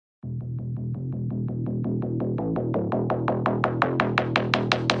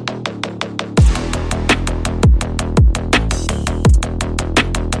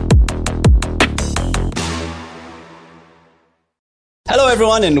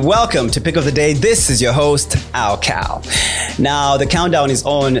everyone, and welcome to Pick of the Day. This is your host, Alkal. Now, the countdown is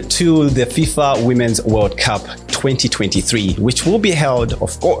on to the FIFA Women's World Cup 2023, which will be held,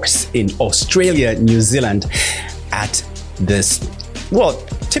 of course, in Australia, New Zealand at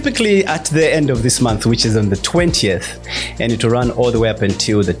typically at the end of this month, which is on the 20th, and it will run all the way up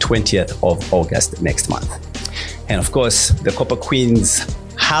until the 20th of August next month. And of course, the Copper Queens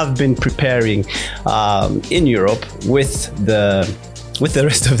have been preparing in Europe with the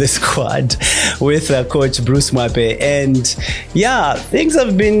rest of the squad, with Coach Bruce Mwape. And yeah, things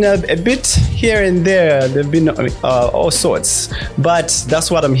have been a bit here and there. There have been all sorts, but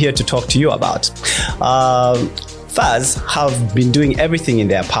that's what I'm here to talk to you about. FAS have been doing everything in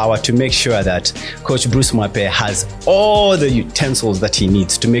their power to make sure that Coach Bruce Mwape has all the utensils that he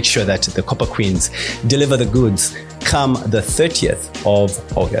needs to make sure that the Copper Queens deliver the goods come the 30th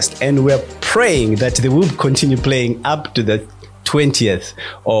of August. And we're praying that they will continue playing up to the 20th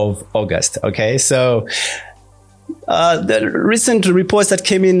of August. Okay, so the recent reports that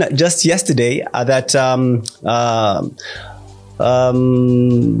came in just yesterday are that the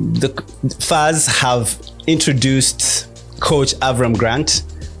FAS have introduced Coach Avram Grant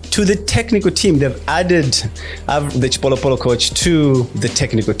to the technical team. They've added the Chipolo Polo coach to the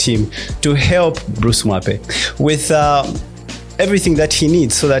technical team to help Bruce Mwape with everything that he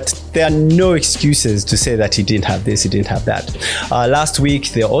needs, so that there are no excuses to say that he didn't have this, he didn't have that. Last week,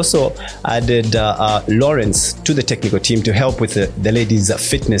 they also added Lawrence to the technical team to help with the ladies'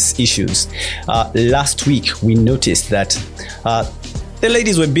 fitness issues. Last week, we noticed that the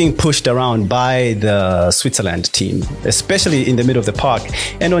ladies were being pushed around by the Switzerland team, especially in the middle of the park.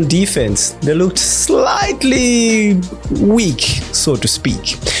 And on defense, they looked slightly weak, so to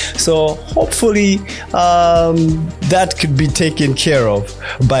speak. So hopefully that could be taken care of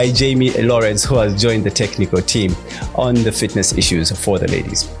by Jamie Lawrence, who has joined the technical team on the fitness issues for the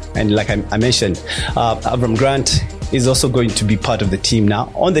ladies. And like I mentioned, Avram Grant is also going to be part of the team now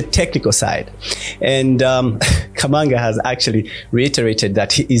on the technical side. And Kamanga has actually reiterated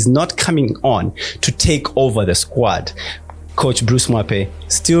that he is not coming on to take over the squad. Coach Bruce Mwape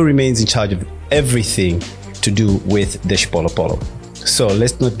still remains in charge of everything to do with the Chipolo Polo. So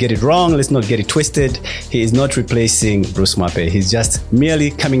let's not get it wrong, let's not get it twisted. He is not replacing Bruce Mwape. He's just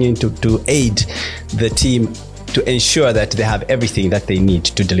merely coming in to aid the team to ensure that they have everything that they need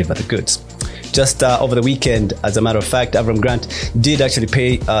to deliver the goods. Just over the weekend, as a matter of fact, Avram Grant did actually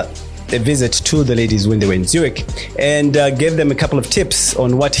pay a visit to the ladies when they were in Zurich and gave them a couple of tips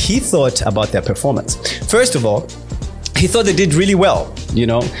on what he thought about their performance. First of all, he thought they did really well,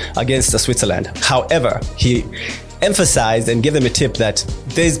 against Switzerland. However, he emphasized and gave them a tip that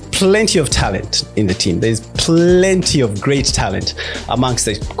there's plenty of talent in the team. There's plenty of great talent amongst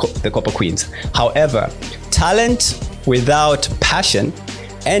the Copper Queens. However, talent without passion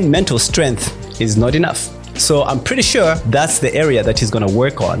and mental strength is not enough. So I'm pretty sure that's the area that he's going to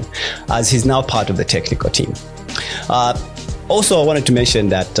work on as he's now part of the technical team. Also, I wanted to mention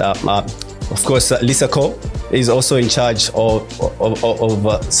that, of course, Lisa Cole is also in charge of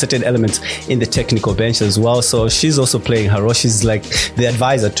certain elements in the technical bench as well. So she's also playing her role. She's like the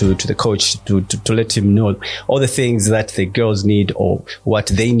advisor to the coach to let him know all the things that the girls need or what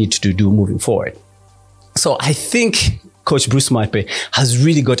they need to do moving forward. So I think Coach Bruce Mwape has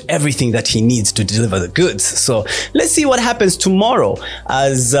really got everything that he needs to deliver the goods. So let's see what happens tomorrow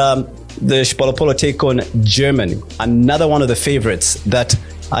as the Chipolo Polo take on Germany, another one of the favorites that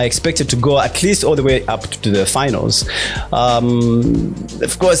I expected to go at least all the way up to the finals.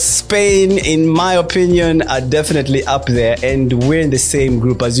 Of course, Spain, in my opinion, are definitely up there, and we're in the same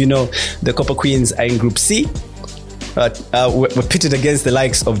group. As you know, the Copper Queens are in Group C. We're pitted against the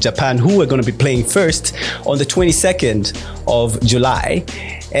likes of Japan, who are going to be playing first on the 22nd of July.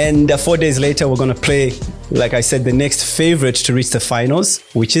 And 4 days later, we're going to play, like I said, the next favorite to reach the finals,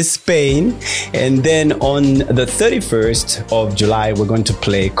 which is Spain. And then on the 31st of July, we're going to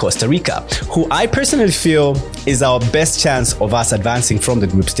play Costa Rica, who I personally feel is our best chance of us advancing from the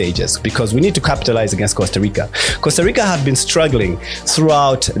group stages, because we need to capitalize against Costa Rica. Costa Rica have been struggling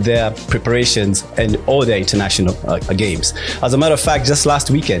throughout their preparations and all their international games. As a matter of fact, just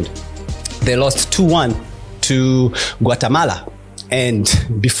last weekend, they lost 2-1 to Guatemala. And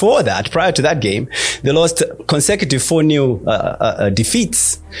before that, prior to that game, they lost consecutive 4-0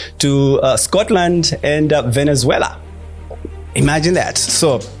 defeats to Scotland and Venezuela. Imagine that.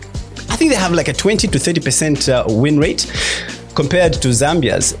 So I think they have like a 20 to 30% win rate compared to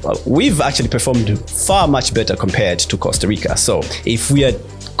Zambia's. We've actually performed far much better compared to Costa Rica. So if we are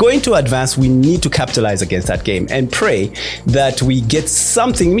going to advance, we need to capitalize against that game and pray that we get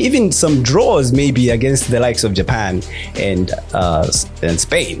something, even some draws maybe against the likes of Japan and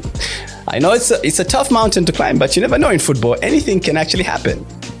Spain. I know it's a tough mountain to climb, but you never know in football. Anything can actually happen.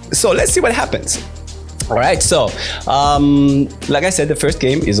 So let's see what happens. All right, so like I said, the first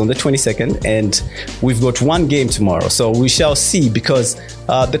game is on the 22nd, and we've got one game tomorrow. So we shall see, because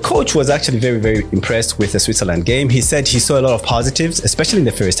the coach was actually very, very impressed with the Switzerland game. He said he saw a lot of positives, especially in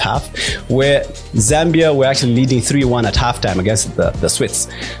the first half, where Zambia were actually leading 3-1 at halftime against the Swiss.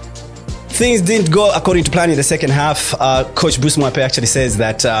 Things didn't go according to plan in the second half. Coach Bruce Mwape actually says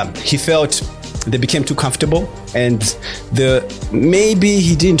that he felt they became too comfortable, and maybe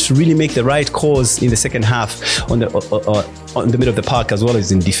he didn't really make the right calls in the second half on the middle of the park as well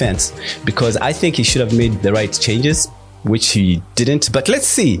as in defense, because I think he should have made the right changes, which he didn't. But let's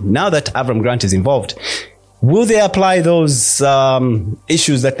see, now that Avram Grant is involved, will they apply those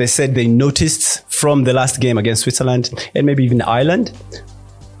issues that they said they noticed from the last game against Switzerland and maybe even Ireland?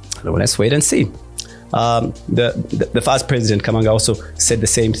 Well, let's wait and see. The FAS president, Kamanga, also said the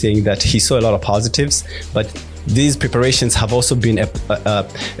same thing, that he saw a lot of positives, but these preparations have also been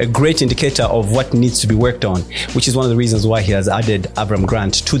a great indicator of what needs to be worked on, which is one of the reasons why he has added Avram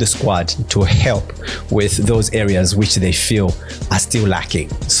Grant to the squad to help with those areas which they feel are still lacking.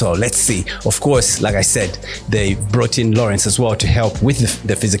 So let's see. Of course, like I said, they brought in Lawrence as well to help with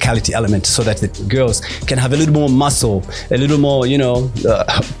the physicality element, so that the girls can have a little more muscle, a little more,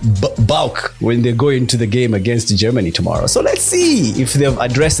 bulk when they go into the game against Germany tomorrow. So let's see if they've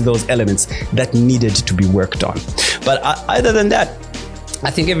addressed those elements that needed to be worked on. But other than that,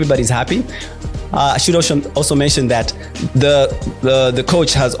 I think everybody's happy. I should also mention that the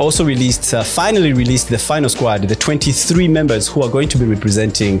coach has also finally released the final squad, the 23 members who are going to be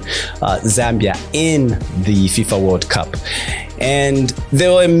representing Zambia in the FIFA World Cup. And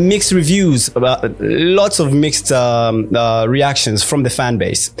there were mixed reviews, lots of mixed reactions from the fan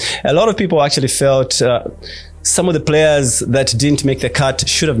base. A lot of people actually felt some of the players that didn't make the cut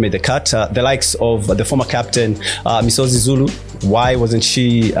should have made the cut. The likes of the former captain, Misozi Zulu. Why wasn't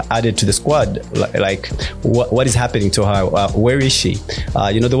she added to the squad? Like, what is happening to her? Where is she?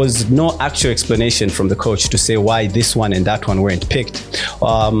 There was no actual explanation from the coach to say why this one and that one weren't picked.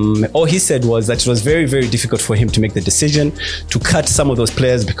 All he said was that it was very, very difficult for him to make the decision to cut some of those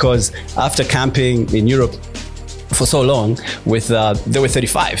players, because after camping in Europe for so long, there were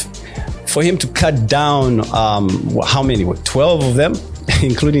 35. For him to cut down, how many? 12 of them,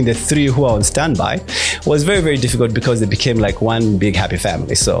 including the 3 who are on standby, was very, very difficult, because they became like one big happy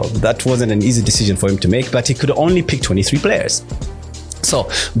family. So that wasn't an easy decision for him to make, but he could only pick 23 players. So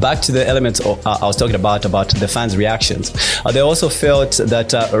back to the elements I was talking about the fans' reactions. They also felt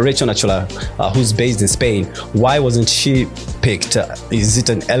that Rachel Nachola, who's based in Spain, why wasn't she picked? Is it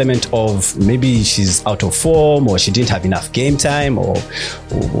an element of maybe she's out of form, or she didn't have enough game time, or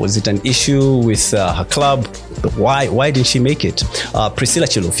was it an issue with her club? Why didn't she make it? Priscilla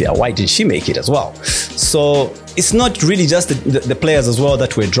Chilufya, why didn't she make it as well? So it's not really just the players as well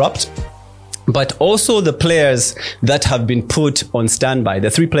that were dropped, but also the players that have been put on standby, the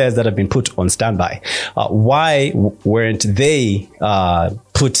 3 players that have been put on standby. Why weren't they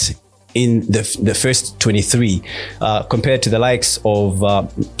put in the first 23 compared to the likes of, I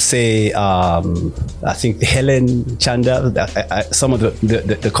think Helen Chanda? Some of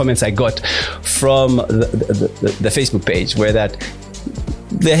the comments I got from the Facebook page were that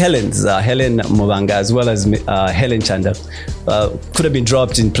the Helens, Helen Mubanga as well as Helen Chanda, could have been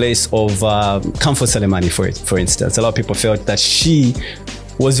dropped in place of Comfort Salemani, for instance. A lot of people felt that she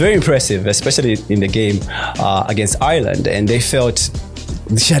was very impressive, especially in the game against Ireland, and they felt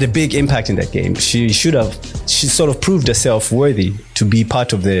she had a big impact in that game. She sort of proved herself worthy to be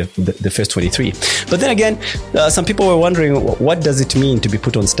part of the first 23. But then again, some people were wondering, what does it mean to be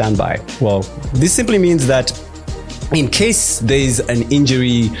put on standby? Well, this simply means that in case there is an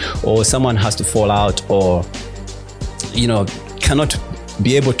injury, or someone has to fall out, or cannot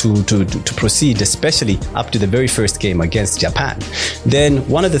be able to proceed, especially up to the very first game against Japan, then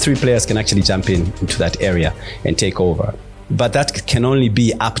one of the 3 players can actually jump into that area and take over. But that can only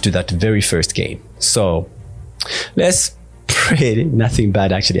be up to that very first game. So let's pray nothing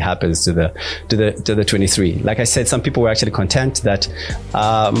bad actually happens to the 23. Like I said, some people were actually content that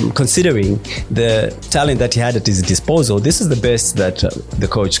considering the talent that he had at his disposal, this is the best that the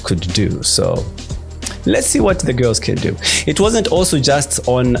coach could do. So let's see what the girls can do. It wasn't also just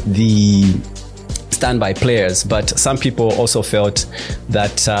on the standby players, but some people also felt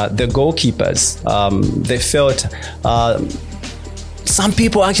that the goalkeepers, they felt, some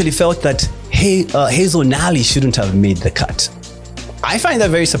people actually felt that Hazel Nali shouldn't have made the cut. I find that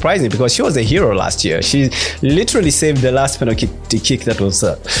very surprising because she was a hero last year. She literally saved the last penalty kick that was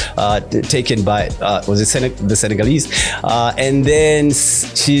taken by was it the Senegalese, and then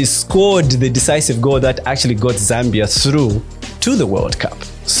she scored the decisive goal that actually got Zambia through to the World Cup.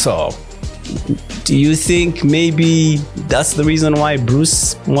 So, do you think maybe that's the reason why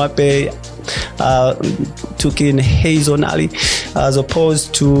Bruce Mwape took in Hazel Nali as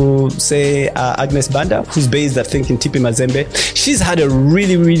opposed to, say, Agnes Banda, who's based, I think, in TP Mazembe? She's had a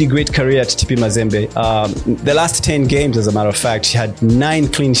really, really great career at TP Mazembe. The last 10 games, as a matter of fact, she had 9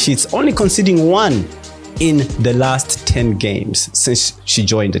 clean sheets, only conceding 1 in the last 10 games since she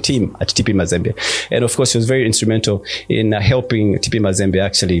joined the team at TP Mazembe. And of course, she was very instrumental in helping TP Mazembe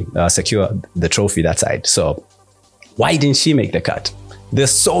actually secure the trophy that side. So why didn't she make the cut?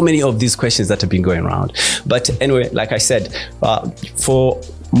 There's so many of these questions that have been going around. But anyway, like I said, for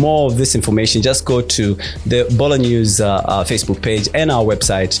more of this information, just go to the Bola News Facebook page and our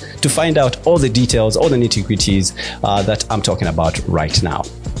website to find out all the details, all the nitty-gritties that I'm talking about right now.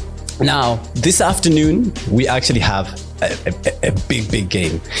 Now, this afternoon, we actually have a big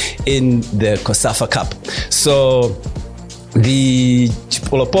game in the COSAFA Cup. So the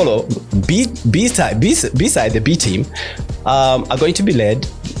Chipolopolo B-side, the B team, are going to be led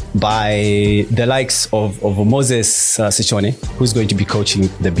by the likes of Moses Sichone, who's going to be coaching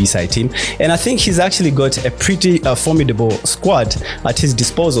the B-side team. And I think he's actually got a pretty formidable squad at his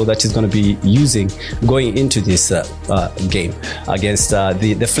disposal that he's going to be using going into this game against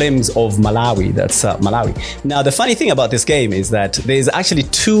the Flames of Malawi. That's Malawi. Now, the funny thing about this game is that there's actually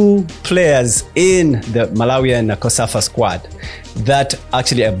 2 players in the Malawian COSAFA squad that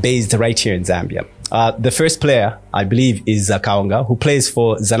actually are based right here in Zambia. The first player, I believe, is Kaonga, who plays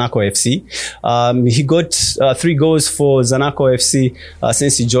for Zanaco FC. He got 3 goals for Zanaco FC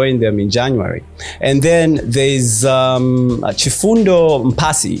since he joined them in January. And then there's Chifundo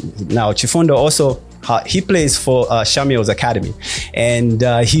Mpasi. Now, Chifundo also he plays for Shamio's Academy, and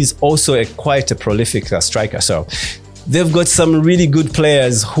he's also quite a prolific striker. So they've got some really good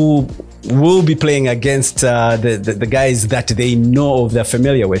players who will be playing against the guys that they know they're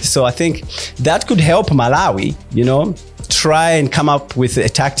familiar with. So I think that could help Malawi, try and come up with a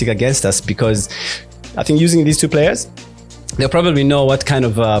tactic against us, because I think using these 2 players, they'll probably know what kind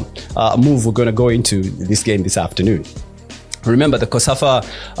of move we're going to go into this game this afternoon. Remember, the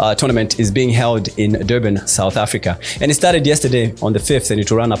COSAFA tournament is being held in Durban, South Africa. And it started yesterday on the 5th and it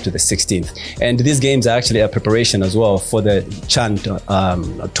will run up to the 16th. And these games are actually a preparation as well for the Chan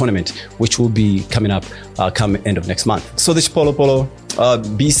tournament, which will be coming up come end of next month. So the Chipolopolo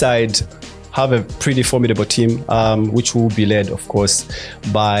B-side have a pretty formidable team, which will be led, of course,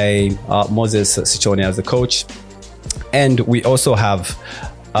 by Moses Sichone as the coach. And we also have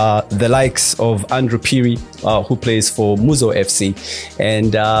the likes of Andrew Piri, who plays for Muzo FC,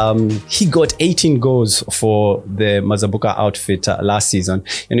 and he got 18 goals for the Mazabuka outfit last season,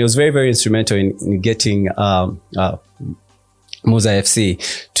 and he was very, very instrumental in getting Muza FC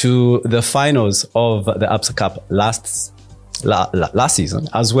to the finals of the Absa Cup last season,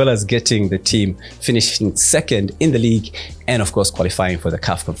 as well as getting the team finishing second in the league and of course qualifying for the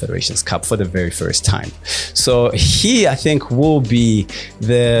CAF Confederations Cup for the very first time. So he, I think, will be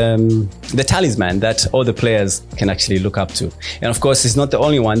the talisman that all the players can actually look up to. And of course, he's not the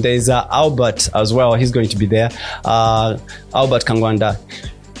only one. There's Albert as well. He's going to be there. Albert Kangwanda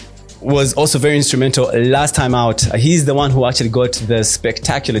was also very instrumental last time out. He's the one who actually got the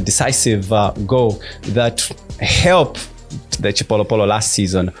spectacular decisive goal that helped the Chipolopolo last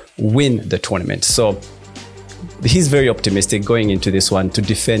season win the tournament. So he's very optimistic going into this one to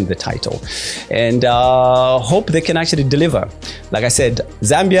defend the title, and hope they can actually deliver. Like I said,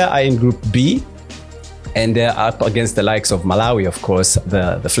 Zambia are in Group B, and they're up against the likes of Malawi, of course,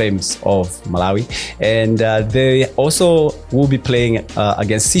 the Flames of Malawi, and they also will be playing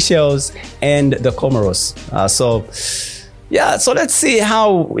against Seychelles and the Comoros. So let's see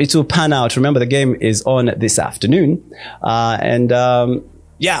how it will pan out. Remember, the game is on this afternoon.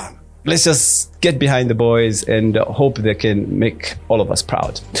 Let's just get behind the boys and hope they can make all of us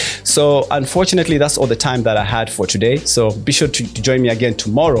proud. So unfortunately, that's all the time that I had for today. So be sure to join me again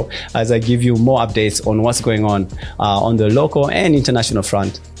tomorrow as I give you more updates on what's going on the local and international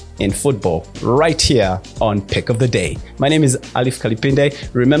front in football right here on Pick of the Day. My name is Alif Kalipinde.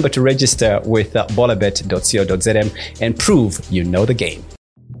 Remember to register with bolabet.co.zm and prove you know the game.